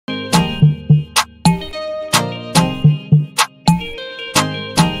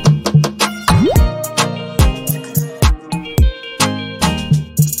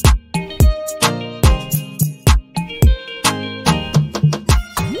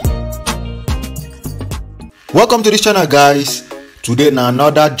Welcome to this channel, guys. Today na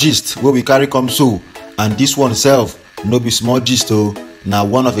another gist where we carry come so, and this one self no be small gist oh, na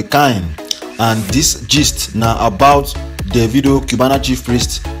one of a kind. And this gist na about Davido, Cubana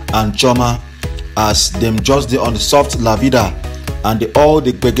Chiefpriest and Chioma as them just dey on the soft la vida, and all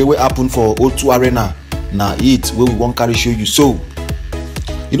the gbege wey happen for O2 Arena na it wey we wan carry show you. So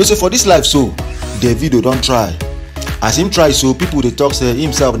you know say for this life so Davido don try, as him try so people dey talk say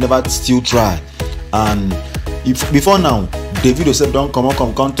himself never still try. And if before now Davido sef don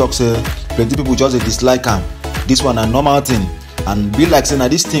come talk say plenty people just dey dislike am. This one na normal thing, and be like say na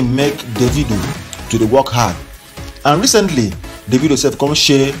this thing make Davido to dey work hard. And recently Davido sef come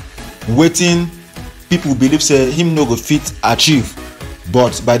share wetin people believe say him no go fit achieve,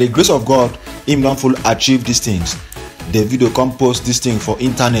 but by the grace of God him don full achieve these things. Davido come post this thing for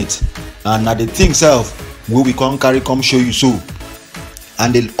internet, and na the thing sef wey we come carry come show you so.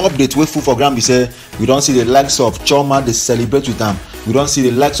 And the update wey full for ground be say we don see the likes of Chioma dey celebrate with am, we don see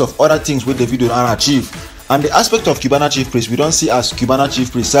the likes of other things wey Davido don achieve. And the aspect of Cubana Chiefpriest, we don see as Cubana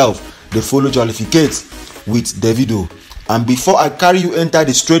Chiefpriest sef dey follow jollificate with Davido. And before I carry you enter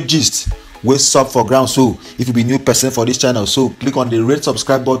the straight gist wey sup for ground, so if you be new person for this channel, so click on the red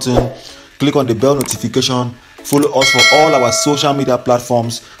subscribe button, click on the bell notification, follow us for all our social media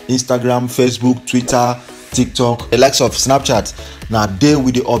platforms: Instagram, Facebook, Twitter, TikTok, the likes of Snapchat. Now there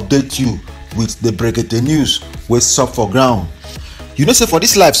we dey update you with the breakete news wey sup for ground. You know say for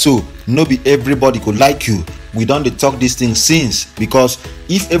this life so no be everybody go like you. We don dey talk this thing since, because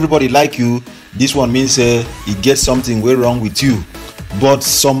if everybody like you, this one means say e get something wey wrong with you. But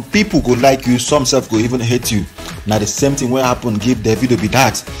some people go like you, some sef go even hate you. Na the same thing wey happen give Davido be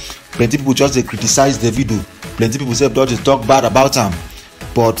that. Plenty people just dey criticize Davido, plenty people sef just dey talk bad about am.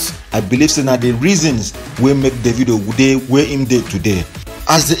 But I believe say na the reasons wey make Davido dey where him dey today.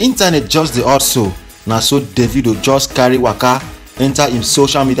 As the internet just dey hot so, na so Davido just carry waka enter him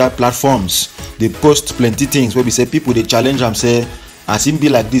social media platforms. Dey post plenty things wey be say people dey challenge am say as him be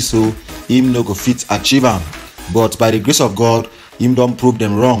like this so him no go fit achieve am. But by the grace of God him don prove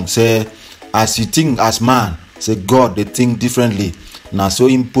them wrong. Say as you think as man, say God dey think differently. Na so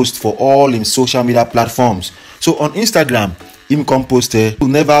him post for all him social media platforms. So on Instagram him come post will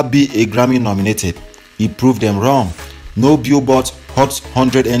never be a Grammy nominated. He proved them wrong. No Billboard Hot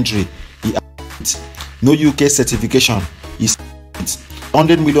 100 entry, he it. No UK certification, he it.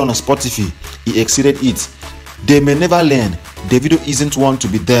 100 million on Spotify, he exceeded it. They may never learn. Davido isn't one to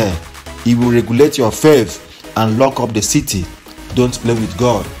be there. He will regulate your faith and lock up the city. Don't play with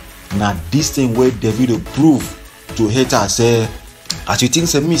God. Now this thing where Davido prove to haters say as you think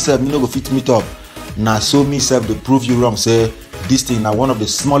say me sef me no go fit meet up, na so me sef dey prove you wrong. Say this thing na one of the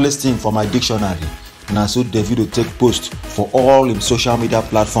smallest thing for my dictionary. Na so Davido take post for all him social media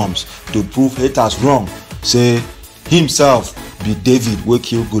platforms to prove haters wrong. Say himself be David wey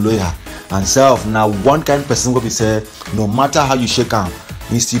kill Goliath, and self na one kind person wey be say no matter how you shake am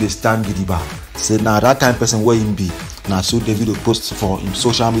he still dey stand gidigba. Say na that kind person wey him be. Na so Davido post for him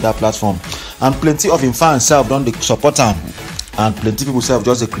social media platform, and plenty of him fans self don dey support am, and plenty people self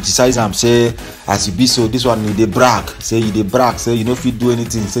just dey criticize am. Say as you be so this one you dey brag, say you dey brag, say you no fit do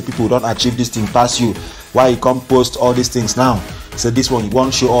anything, say people don achieve this thing pass you, why you come post all these things now? Say this one you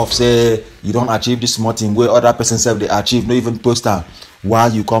wan show off, say you don achieve this small thing wey other person self dey achieve, no even post am. Why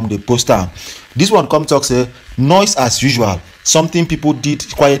you come dey post am? This one come talk say noise as usual, something people did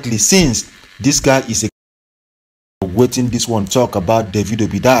quietly since. This guy is a waiting. This one talk about Davido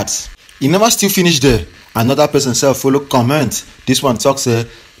be that. He never still finish there. Another person self follow comment. This one talk say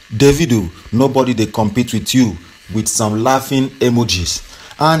Davido, nobody dey compete with you, with some laughing emojis.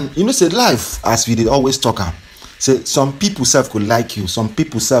 And you know say life as we dey always talk am, say some people self go like you, some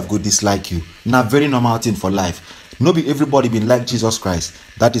people self go dislike you. Na very normal thing for life. No be everybody been like Jesus Christ,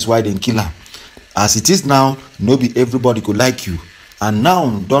 that is why they kill am. As it is now, no be everybody go like you. And now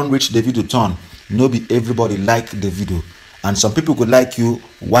don reach Davido turn, no be everybody like Davido. And some people could like you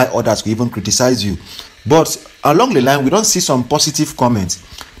while others could even criticize you. But along the line we don't see some positive comments.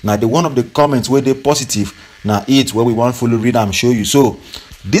 Now the one of the comments where they positive, now it's where we want fully read and show you. So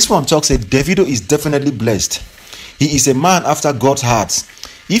this one talks say Davido is definitely blessed. He is a man after God's heart.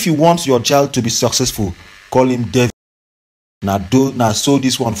 If you want your child to be successful, call him David. Now so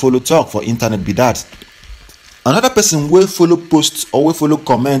this one follow talk for internet be that. Another person will follow post or will follow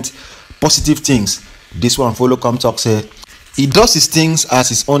comment positive things. This one follow come talk say he does his things at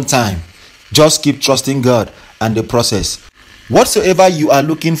his own time. Just keep trusting God and the process. Whatsoever you are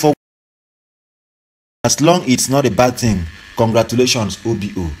looking for, as long it's not a bad thing, congratulations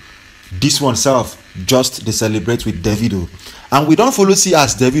OBO. This one self just dey celebrate with Davido. And we don follow see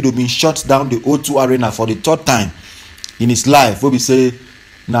as Davido bin shut down the O2 Arena for the third time in his life, wey be say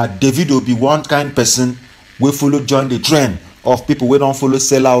na Davido be one kind person wey follow join the trend of people wey don follow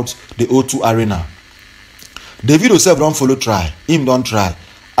sell out the O2 Arena. Davido sef don follow try, him don try.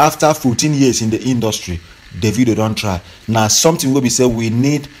 After 14 years in the industry, Davido don try. Na something wey be say we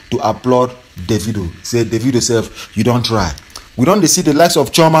need to applaud Davido. Say Davido sef, you don try. We don dey see the likes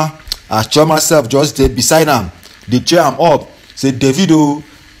of Chioma, as Chioma sef just dey beside am, dey cheer am up. Say Davido,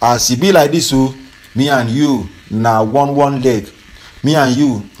 as e be like this o, me and you na one leg. Me and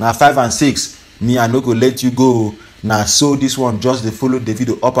you na 5 and 6. Me I no go let you go. Na so this one just dey follow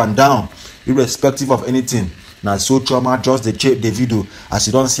Davido up and down, irrespective of anything. Na so Chioma just dey cheer Davido, as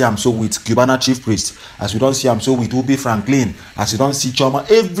you don see am so with Cubana Chiefpriest, as we don see am so with Obi Franklin, as you don see Chioma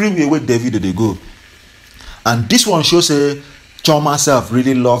everywhere where Davido dey go. And this one shows say Chioma self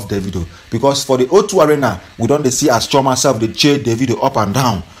really love Davido, because for the O2 Arena we don dey see as Chioma self dey cheer Davido up and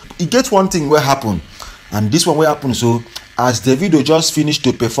down. E get one thing wey happen, and this one wey happen so as Davido just finish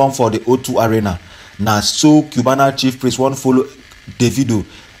to perform for the O2 Arena, na so Cubana Chiefpriest wan follow Davido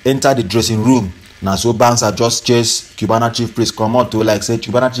enter the dressing room. Na so bouncer just chase Cubana Chiefpriest comot to like say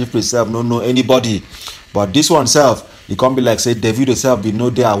Cubana Chiefpriest self no know anybody. But this one self, e come be like say Davido self be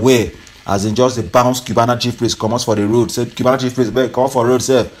no dey aware, as in just dey bounce Cubana Chiefpriest comot for the road. Say Cubana Chiefpriest beg come for road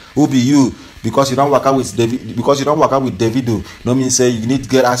self, who be you? Because you don waka with Davido, no mean say you need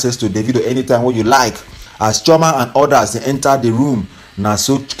get access to Davido anytime wey you like. As Chioma and others dey enter the room, na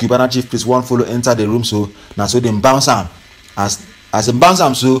so Cubana Chiefpriest wan follow enter the room, so na so dem bounce am. As dem bounce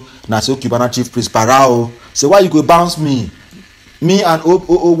am so, na so Cubana Chiefpriest para o. Say why you go bounce me? Me and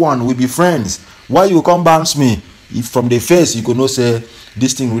 001 we be friends. Why you come bounce me? If from the face you go know say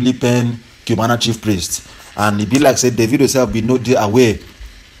this thing really pain Cubana Chiefpriest. And e be like say Davido sef be no dey aware,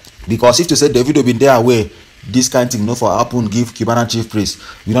 because if to say Davido bin dey aware, this kind thing no for happen give Cubana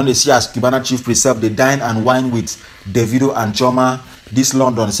Chiefpriest. We don dey see as Cubana Chiefpriest sef dey dine and wine with Davido and Chioma. This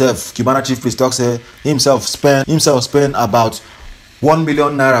London sef, Cubana Chiefpriest talk say himself spend about 1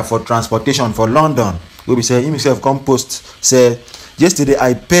 million naira for transportation for London. Wey be say himself come post say yesterday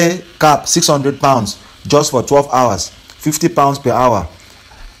I pay cab £600 just for 12 hours, £50 per hour.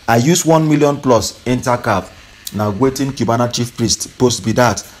 I use 1 million plus enter cab. Now wetin Cubana Chiefpriest post be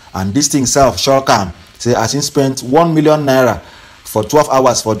that, and this thing self shock am. Say as him spent 1 million naira for 12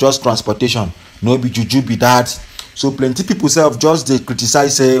 hours for just transportation, no be juju be that. So plenty people self just dey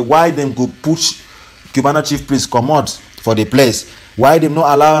criticize say why dem go push Cubana Chiefpriest comot for the place, why dem no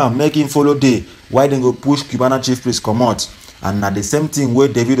allow am make him follow dey, why dem go push Cubana Chiefpriest comot. And na the same thing wey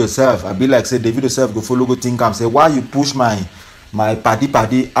Davido self, I be like say Davido self go follow go think am say why you push my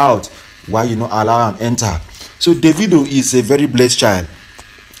paddy out, why you no allow am enter. So Davido is a very blessed child,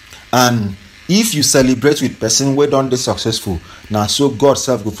 and if you celebrate with person wey don dey successful, na so God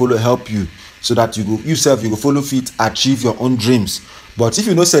self go follow help you, so that you go follow fit achieve your own dreams. But if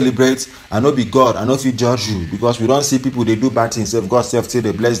you no celebrate, I no be God, I no fit judge you, because we don see people dey do bad things sef, God sef still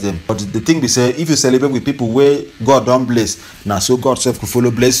dey bless them. But the thing be say if you celebrate with people wey God don bless, na so God sef go follow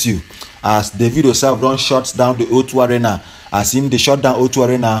bless you. As Davido sef don shut down the O2 Arena, as him dey shut down O2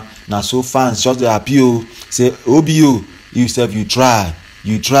 Arena, na so fans just dey happy o. Say OBO, you sef you try,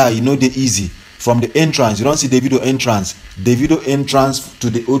 e no dey easy. From the entrance, you don see Davido entrance to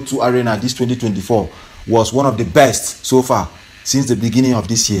the O2 Arena this 2024 was one of the best so far since the beginning of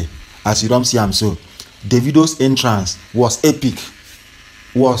this year. As you don't see am so, Davido's entrance was epic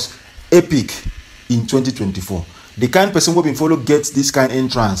in 2024. The kind person wey been follow get this kind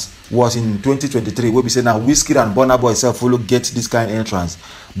entrance was in 2023, wey be say na Wizkid and Burna Boy self follow get this kind entrance.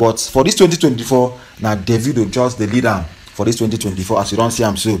 But for this 2024, na Davido just the leader for this 2024, as you don't see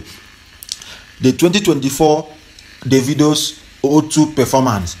am so. The 2024 Davido's O2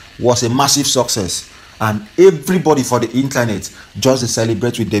 performance was a massive success, and everybody for the internet just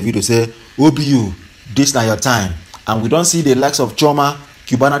celebrate with Davido. Say OBU, this na your time. And we don't see the likes of Chioma,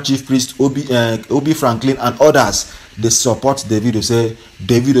 Cubana Chiefpriest, Obi Franklin and others. They support Davido. Say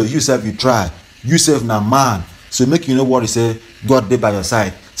Davido, you sef you try, you sef na man, so make you know what he say, God dey by your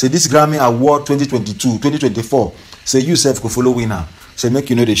side. Say this Grammy Award 2024, say you sef go follow winner. Say make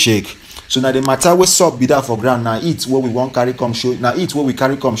you know the shake. So now the matter wey sup be that for ground, now it's what we want carry come show, now it's what we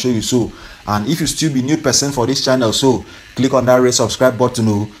carry come show you so. And if you still be new person for this channel, so click on that red subscribe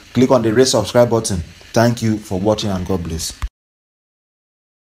button, click on the red subscribe button. Thank you for watching, and God bless.